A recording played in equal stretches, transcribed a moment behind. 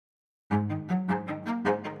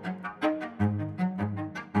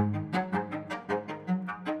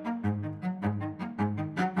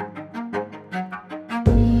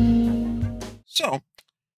So,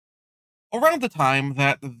 around the time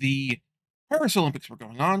that the Paris Olympics were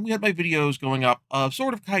going on, we had my videos going up of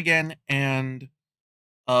sort of Kaigen and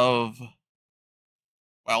of,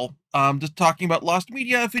 just talking about lost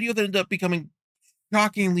media, a video that ended up becoming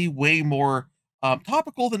shockingly way more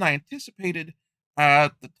topical than I anticipated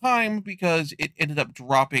at the time because it ended up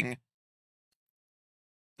dropping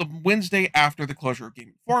the Wednesday after the closure of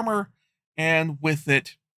Game Informer, and with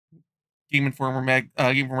it, Game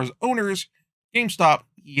Informer's owners, GameStop,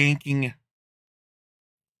 yanking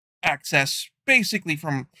access basically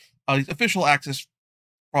from official access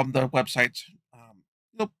from the website's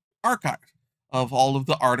the archive of all of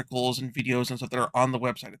the articles and videos and stuff that are on the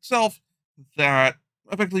website itself, that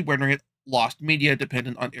effectively rendering it lost media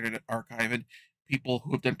dependent on Internet Archive and people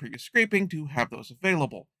who have done previous scraping to have those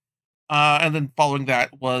available. And then following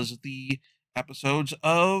that was the episodes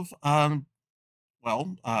of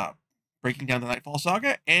breaking down the Nightfall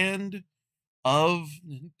Saga and of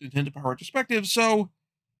Nintendo Power Retrospective. So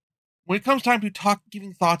when it comes time to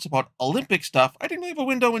giving thoughts about Olympic stuff, I didn't really have a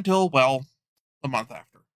window until, a month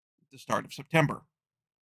after, the start of September.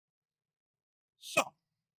 So,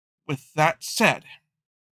 with that said,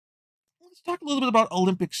 let's talk a little bit about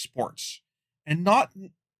Olympic sports, and not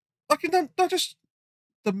just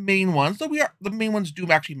the main ones, though the main ones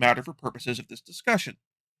do actually matter for purposes of this discussion.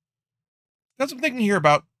 Because I'm thinking here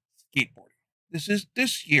about skateboarding.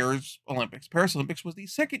 This year's Olympics. Paris Olympics was the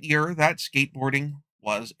second year that skateboarding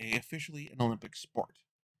was officially an Olympic sport.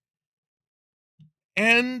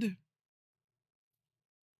 And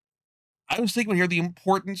I was thinking here the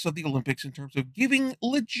importance of the Olympics in terms of giving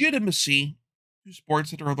legitimacy to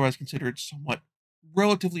sports that are otherwise considered somewhat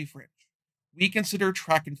relatively fringe. We consider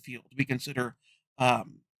track and field. We consider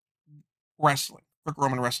wrestling,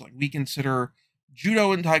 Greco-Roman wrestling. We consider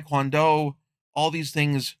judo and taekwondo, all these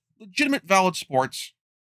things, legitimate valid sports,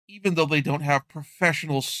 even though they don't have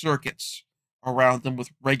professional circuits around them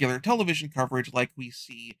with regular television coverage like we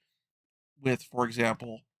see with, for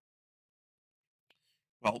example,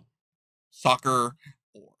 soccer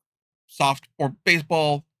or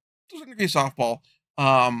baseball, to a certain degree softball,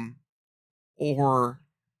 or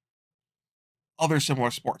other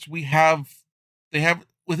similar sports. They have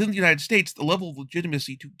within the United States the level of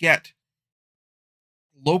legitimacy to get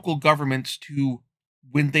local governments to,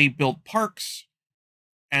 when they build parks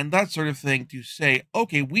and that sort of thing, to say,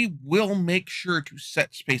 okay, we will make sure to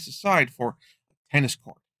set space aside for a tennis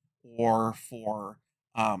court or for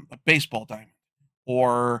a baseball diamond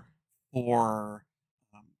or for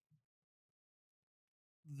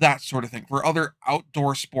that sort of thing, for other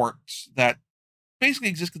outdoor sports that basically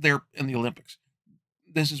existed there in the Olympics.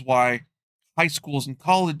 This is why high schools and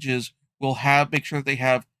colleges will make sure that they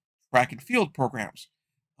have track and field programs,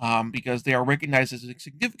 because they are recognized as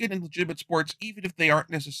significant and legitimate sports, even if they aren't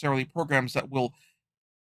necessarily programs that will,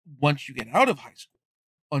 once you get out of high school,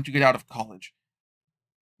 once you get out of college,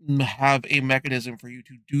 have a mechanism for you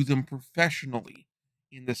to do them professionally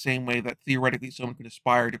in the same way that theoretically someone could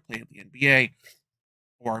aspire to play in the NBA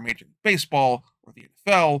or Major League Baseball or the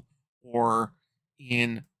NFL or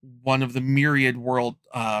in one of the myriad world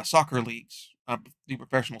soccer leagues, the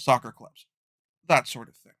professional soccer clubs, that sort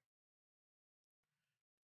of thing.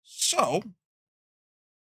 So,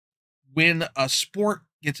 when a sport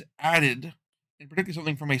gets added, and particularly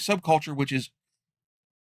something from a subculture which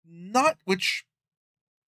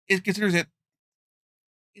it considers it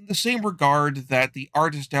in the same regard that the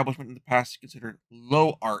art establishment in the past considered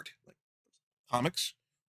low art, like comics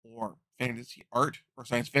or fantasy art or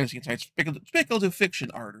science fantasy and speculative fiction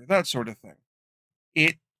art or that sort of thing.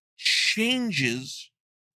 It changes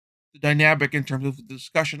the dynamic in terms of the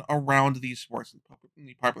discussion around these sports in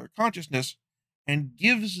the popular consciousness, and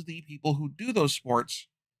gives the people who do those sports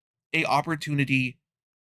a opportunity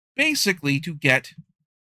basically to get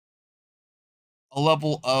a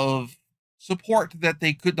level of support that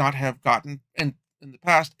they could not have gotten in the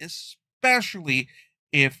past, especially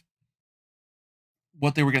if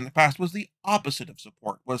what they were getting in the past was the opposite of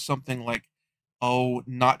support, was something like,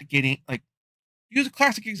 not getting, use a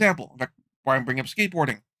classic example. In fact, why I'm bringing up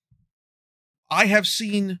skateboarding. I have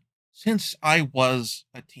seen, since I was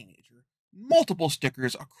a teenager, multiple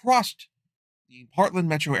stickers across the Heartland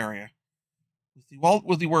metro area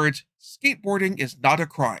with the words, skateboarding is not a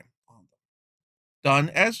crime, on them. Done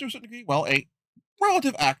as, to a certain degree, a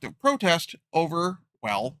relative act of protest over,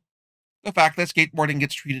 the fact that skateboarding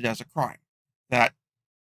gets treated as a crime. That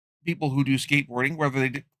people who do skateboarding, whether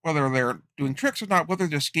they're doing tricks or not, whether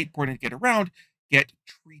they're skateboarding to get around, get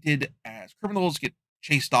treated as criminals, get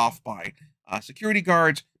chased off by security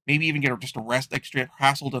guards, maybe even get just arrested, straight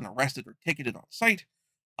hassled and arrested or ticketed on site,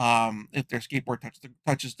 if their skateboard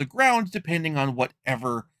touches the ground, depending on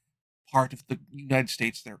whatever part of the United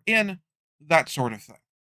States they're in, that sort of thing.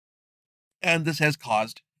 And this has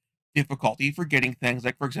caused difficulty for getting things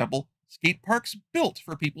like, for example, skate parks built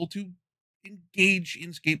for people to engage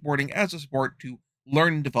in skateboarding as a sport to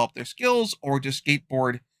learn and develop their skills, or just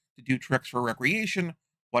skateboard to do tricks for recreation,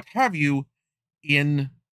 what have you, in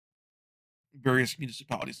various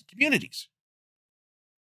municipalities and communities.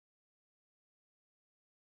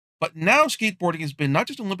 But now skateboarding has been not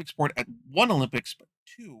just an Olympic sport at one Olympics, but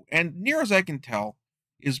two, and near as I can tell,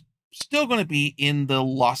 is still going to be in the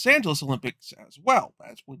Los Angeles Olympics as well,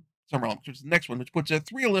 as with Summer Olympics, which is the next one, which puts at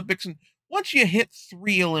three Olympics. And once you hit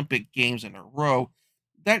three Olympic Games in a row,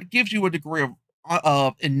 that gives you a degree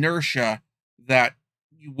of inertia that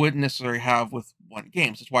you wouldn't necessarily have with one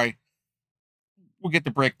Games. That's why we'll get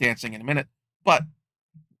to breakdancing in a minute, but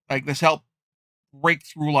like this helped break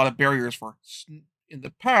through a lot of barriers for in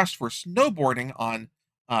the past for snowboarding on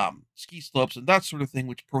ski slopes and that sort of thing,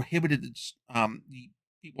 which prohibited the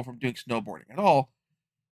people from doing snowboarding at all.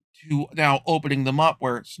 To now opening them up,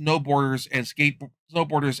 where snowboarders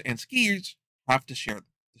and skiers have to share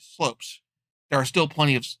the slopes. There are still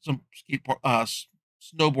plenty of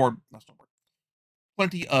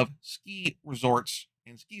plenty of ski resorts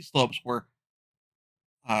and ski slopes where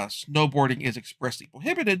snowboarding is expressly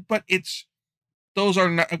prohibited, but those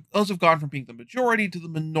have gone from being the majority to the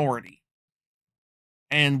minority.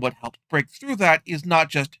 And what helped break through that is not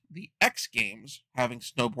just the X Games having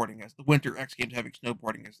snowboarding as the Winter X Games having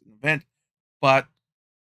snowboarding as an event, but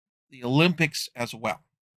the Olympics as well.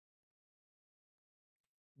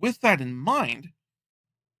 With that in mind,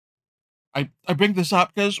 I bring this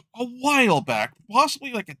up because a while back,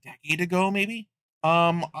 possibly like a decade ago, maybe,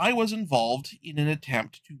 I was involved in an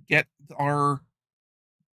attempt to get our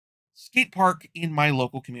skate park in my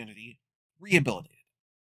local community rehabilitated.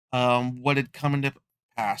 What had come into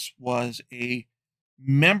pass was a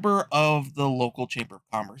member of the local Chamber of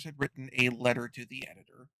Commerce had written a letter to the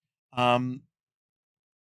editor, um,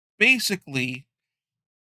 basically,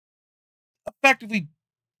 effectively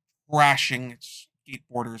thrashing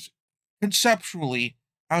skateboarders conceptually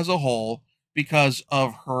as a whole because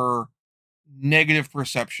of her negative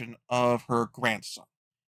perception of her grandson.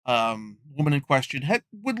 Woman in question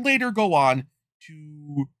would later go on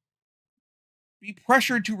to be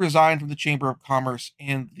pressured to resign from the Chamber of Commerce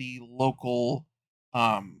and the local,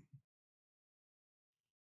 one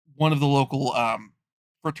of the local not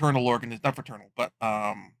fraternal, but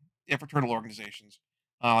yeah, fraternal organizations.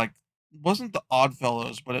 Like wasn't the Odd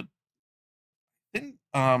Fellows, but it didn't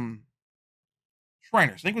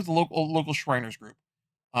Shriners. I think it was the local Shriners group.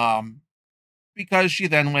 Um, because she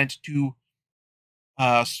then went to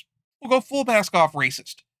we'll go full mask off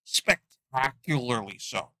racist, spectacularly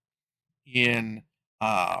so, in like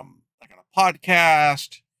on a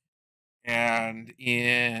podcast and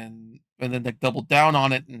then they doubled down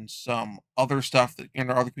on it and some other stuff that in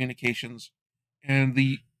our other communications, and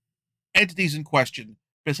the entities in question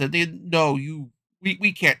said, no,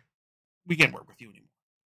 we can't work with you anymore.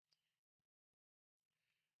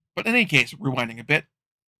 But in any case, rewinding a bit,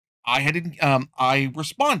 I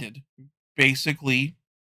responded basically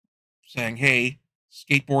saying, hey,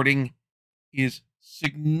 skateboarding is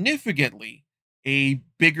significantly a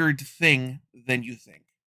bigger thing than you think,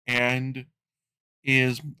 and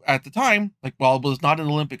is at the time, like, well, it was not an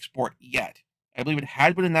Olympic sport yet. I believe it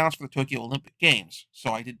had been announced for the Tokyo Olympic Games,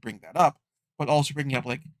 so I did bring that up, but also bringing up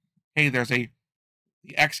like, hey, there's the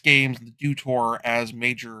X Games and the Dew Tour as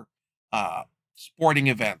major sporting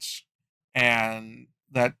events, and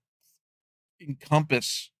that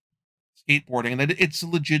encompass skateboarding, and that it's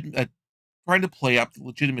legitimate, trying to play up the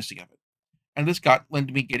legitimacy of it. And this led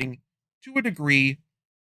to me getting, to a degree,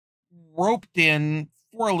 roped in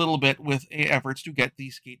for a little bit with efforts to get the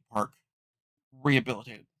skate park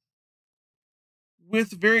rehabilitated,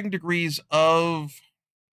 with varying degrees of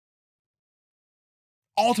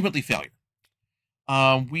ultimately failure.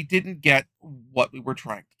 We didn't get what we were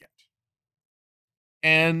trying to get.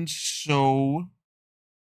 And so,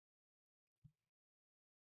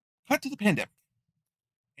 cut to the pandemic.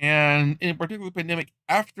 And in particular, the pandemic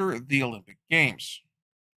after the Olympic Games.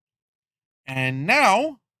 And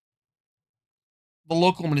now, the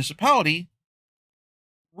local municipality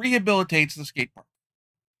rehabilitates the skate park.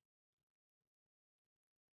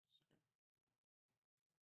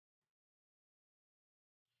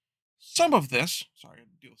 Some of this, sorry, I had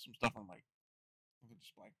to deal with some stuff on my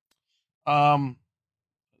display. Um,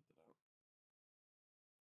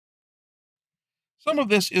 some of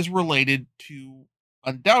this is related to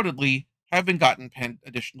undoubtedly having gotten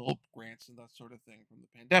additional grants and that sort of thing from the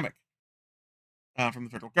pandemic. from the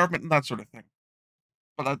federal government and that sort of thing.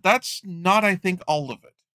 But that's not, I think, all of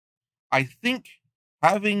it. I think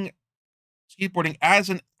having skateboarding as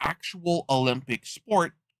an actual Olympic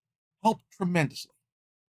sport helped tremendously.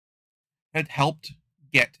 It helped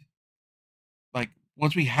get, like,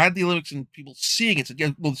 once we had the Olympics and people seeing it, said,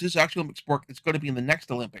 yeah, well, this is actually Olympic sport. It's going to be in the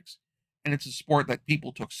next Olympics. And it's a sport that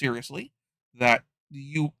people took seriously, that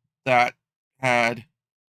that had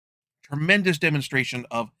tremendous demonstration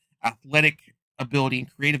of athletic ability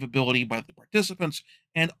and creative ability by the participants,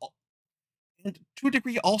 and and to a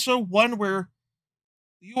degree also one where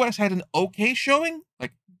the US had an okay showing.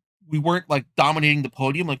 Like, we weren't like dominating the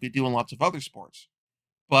podium like we do in lots of other sports,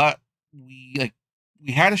 but we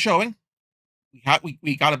had a showing.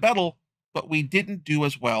 We got a medal, but we didn't do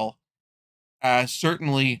as well as,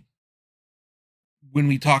 certainly, when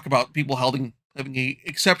we talk about people having a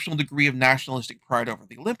exceptional degree of nationalistic pride over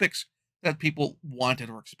the Olympics that people wanted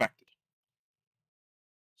or expected.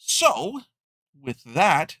 So, with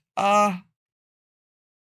that, now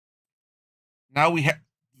we have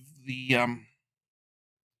the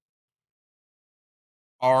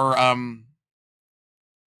our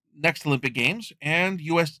next Olympic Games, and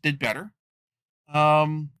U.S. did better.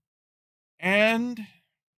 Um, and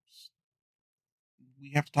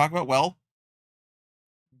we have to talk about, well,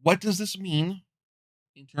 what does this mean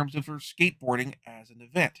in terms of for skateboarding as an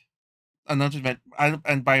event? Another event,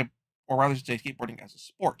 and by, or rather say, skateboarding as a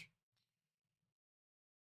sport.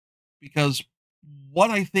 Because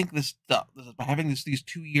what I think this does, by having these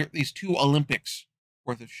 2 Olympics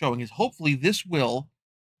worth of showing, is hopefully this will,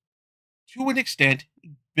 to an extent,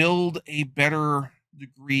 build a better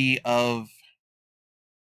degree of,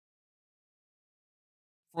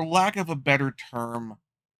 for lack of a better term,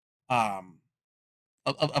 um,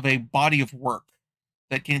 of a body of work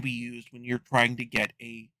that can be used when you're trying to get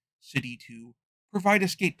a city to provide a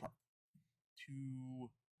skate park, to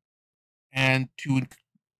to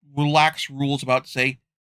relax rules about, say,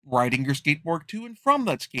 riding your skateboard to and from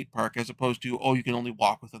that skate park, as opposed to, oh, you can only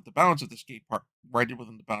walk within the bounds of the skate park, ride it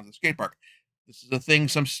within the bounds of the skate park. This is a thing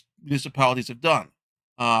some municipalities have done.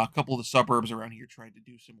 A couple of the suburbs around here tried to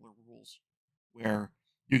do similar rules, where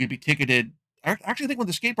you could be ticketed. I actually think when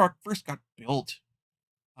the skate park first got built,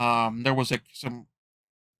 there was like some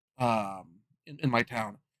in my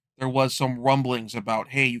town, there was some rumblings about,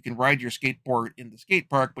 hey, you can ride your skateboard in the skate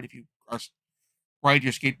park, but if you ride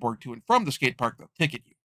your skateboard to and from the skate park, they'll ticket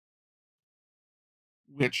you,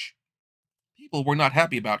 which people were not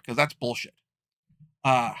happy about because that's bullshit.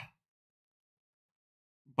 Uh,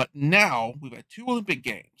 but now we've had 2 Olympic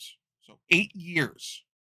Games, so 8 years,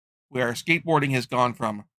 where skateboarding has gone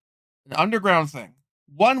from an underground thing,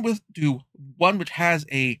 one which has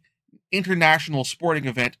a international sporting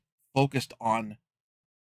event focused on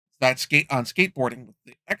skateboarding with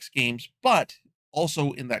the X Games, but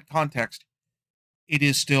also in that context, it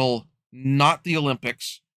is still not the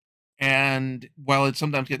Olympics. And while it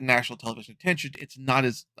sometimes gets national television attention, it's not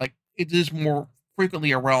as, like, it is more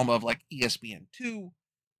frequently a realm of like ESPN2,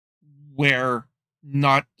 where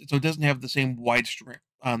not, so it doesn't have the same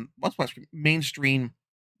mainstream,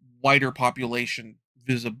 wider population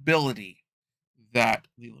visibility that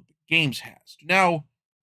the Olympic Games has. Now,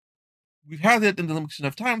 we've had it in the Olympics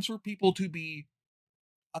enough times for people to be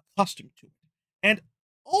accustomed to it. And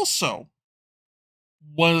also,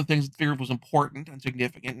 one of the things that I figured was important and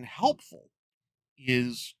significant and helpful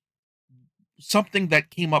is something that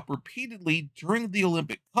came up repeatedly during the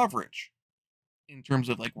Olympic coverage in terms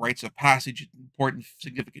of like rites of passage and important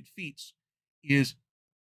significant feats, is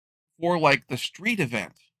for like the street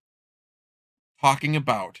event, talking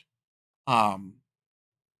about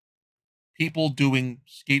people doing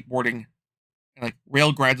skateboarding and like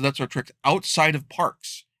rail grinds and that sort of tricks outside of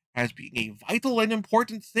parks as being a vital and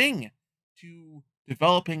important thing to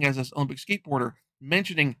developing as an Olympic skateboarder,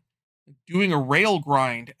 mentioning doing a rail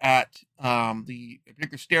grind at the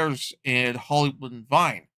particular stairs in Hollywood and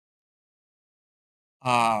Vine.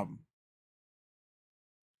 And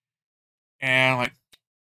like,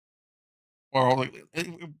 or like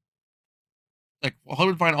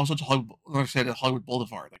Hollywood Vine, also to Hollywood, like I said, at Hollywood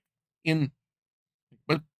Boulevard, like in,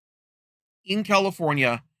 but in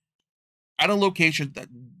California, at a location that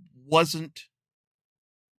wasn't,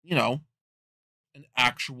 you know, an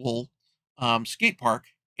actual skate park,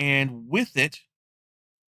 and with it,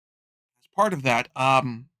 as part of that,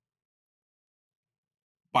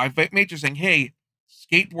 by major saying, hey,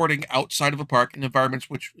 skateboarding outside of a park in environments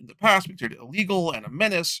which in the past we considered illegal and a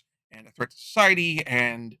menace and a threat to society,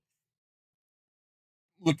 and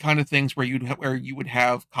the kind of things where where you would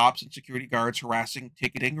have cops and security guards harassing,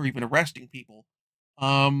 ticketing, or even arresting people.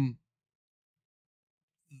 Um,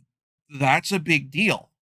 that's a big deal.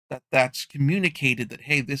 That's communicated that,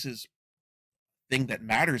 hey, this is a thing that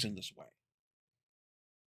matters in this way.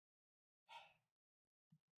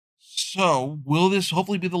 So, will this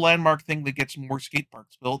hopefully be the landmark thing that gets more skate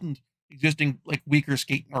parks built and existing like weaker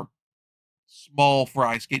skate or small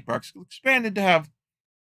fry skate parks expanded to have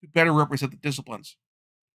to better represent the disciplines?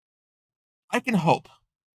 I can hope.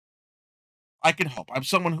 I can hope. I'm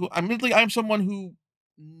someone who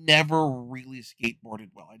never really skateboarded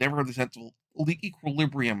well. I never had the sense of the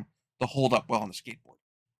equilibrium to hold up well on a skateboard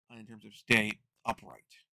in terms of stay upright.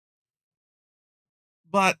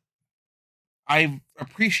 But I've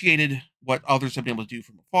appreciated what others have been able to do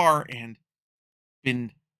from afar and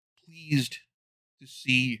been pleased to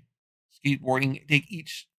see skateboarding take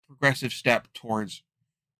each progressive step towards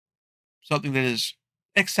something that is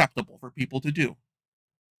acceptable for people to do.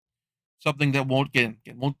 Something that won't get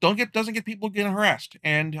won't don't get doesn't get people getting harassed.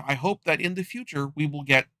 And I hope that in the future we will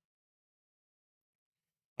get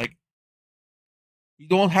like you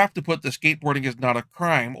don't have to put the skateboarding is not a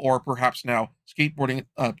crime, or perhaps now skateboarding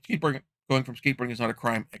going from skateboarding is not a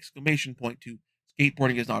crime exclamation point to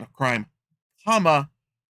skateboarding is not a crime, comma,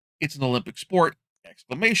 it's an Olympic sport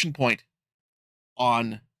exclamation point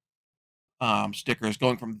on stickers,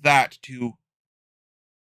 going from that to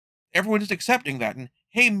everyone is accepting that. And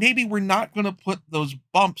hey, maybe we're not going to put those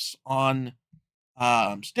bumps on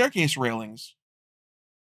staircase railings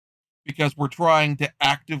because we're trying to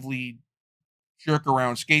actively jerk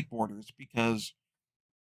around skateboarders because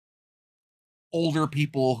older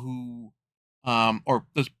people who, or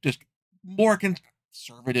just more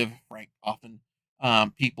conservative, frank, often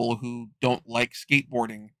people who don't like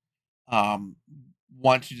skateboarding um,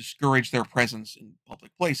 want to discourage their presence in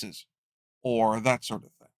public places or that sort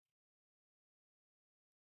of thing.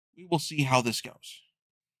 We will see how this goes.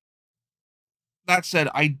 That said,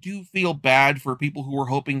 I do feel bad for people who were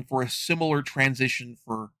hoping for a similar transition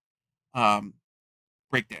for um,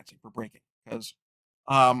 breakdancing, for breaking, because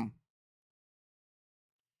um,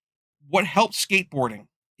 what helps skateboarding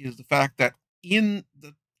is the fact that in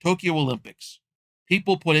the Tokyo Olympics,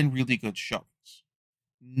 people put in really good showings.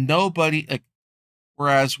 Nobody, like,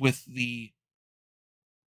 whereas with the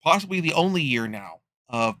possibly the only year now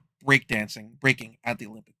of breaking at the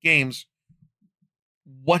Olympic Games,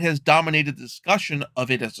 what has dominated the discussion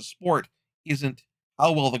of it as a sport isn't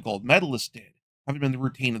how well the gold medalists did. Haven't been the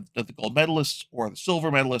routine of the gold medalists or the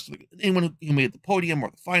silver medalists, anyone who made the podium or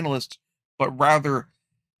the finalists, but rather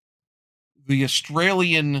the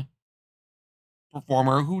Australian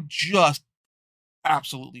performer who just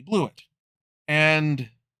absolutely blew it. And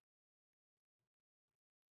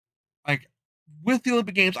like with the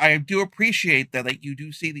Olympic Games, I do appreciate that like you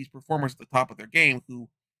do see these performers at the top of their game who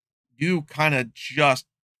do kind of just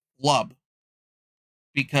flub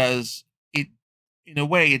because it in a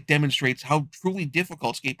way it demonstrates how truly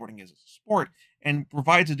difficult skateboarding is as a sport and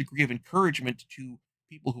provides a degree of encouragement to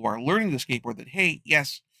people who are learning to skateboard that hey,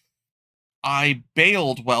 yes, I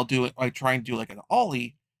bailed while trying to do like an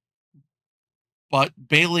ollie, but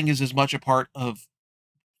bailing is as much a part of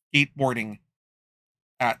skateboarding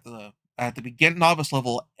at the beginning novice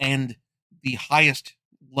level and the highest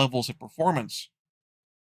levels of performance.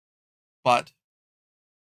 But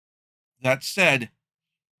that said,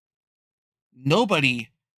 nobody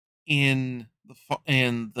in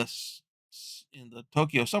in the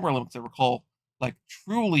Tokyo Summer Olympics I recall like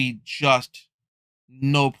truly just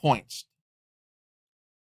no points.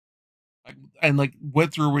 Like, and like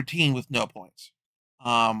went through a routine with no points.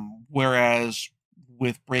 Whereas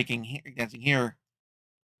with dancing here,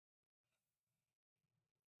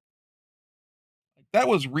 like, that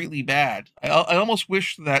was really bad. I almost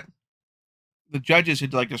wish that the judges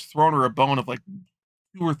had like just thrown her a bone of like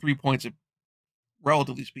 2 or 3 points,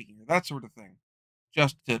 relatively speaking, or that sort of thing,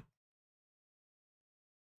 just to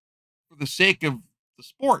for the sake of the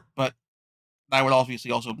sport. But that would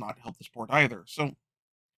obviously also not help the sport either. So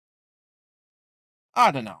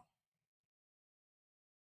I don't know.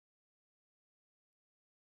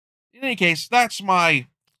 In any case, that's my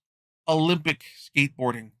Olympic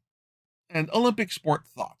skateboarding and Olympic sport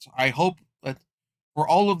thoughts. I hope that for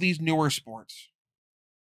all of these newer sports,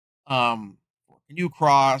 for canoe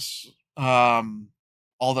cross,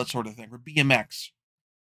 all that sort of thing, for BMX,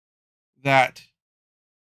 that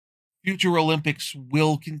future Olympics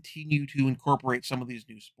will continue to incorporate some of these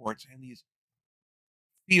new sports and these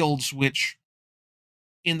fields which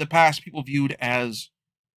in the past people viewed as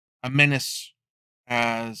a menace,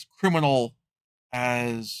 as criminal,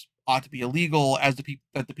 as ought to be illegal, as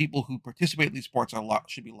that the people who participate in these sports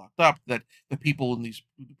should be locked up, that the people in these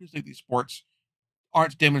who participate in these sports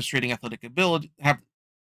aren't demonstrating athletic ability,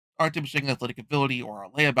 aren't demonstrating athletic ability or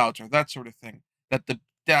are layabouts or that sort of thing, that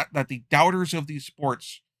the doubters of these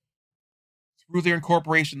sports, through their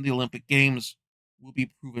incorporation in the Olympic Games, will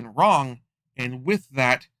be proven wrong, and with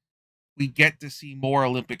that, we get to see more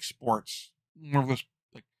Olympic sports, more of this,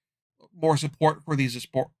 like, more support for these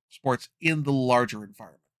sports in the larger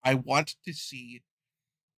environment. I want to see.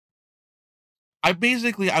 I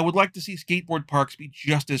would like to see skateboard parks be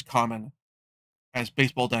just as common as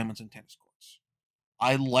baseball diamonds and tennis courts.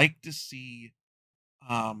 I like to see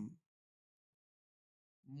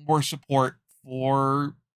more support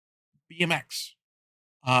for BMX.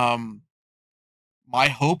 My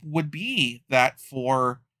hope would be that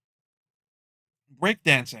for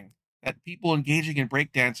breakdancing, that people engaging in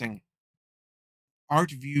breakdancing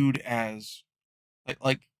aren't viewed as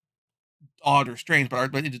like odd or strange,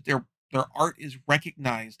 but their art is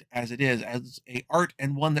recognized as it is, as a art,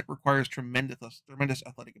 and one that requires tremendous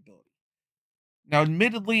athletic ability. Now,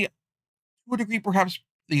 admittedly, to a degree, perhaps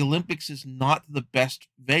the Olympics is not the best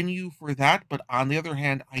venue for that, but on the other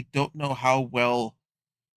hand, I don't know how well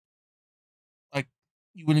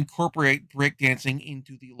you would incorporate breakdancing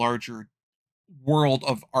into the larger world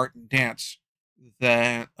of art and dance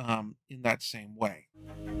that in that same way.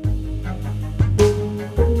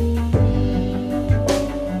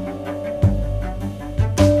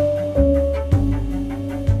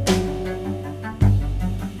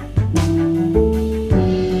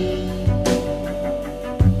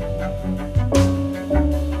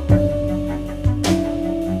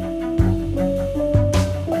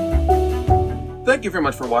 Thank you very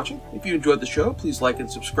much for watching. If you enjoyed the show, please like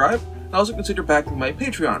and subscribe, and also consider backing my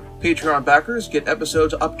Patreon. Patreon backers get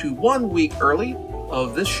episodes up to 1 week early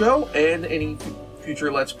of this show and any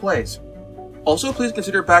future Let's Plays. Also, please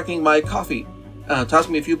consider backing my Ko-fi. Toss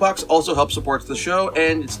me a few bucks also helps support the show,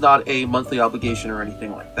 and it's not a monthly obligation or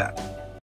anything like that.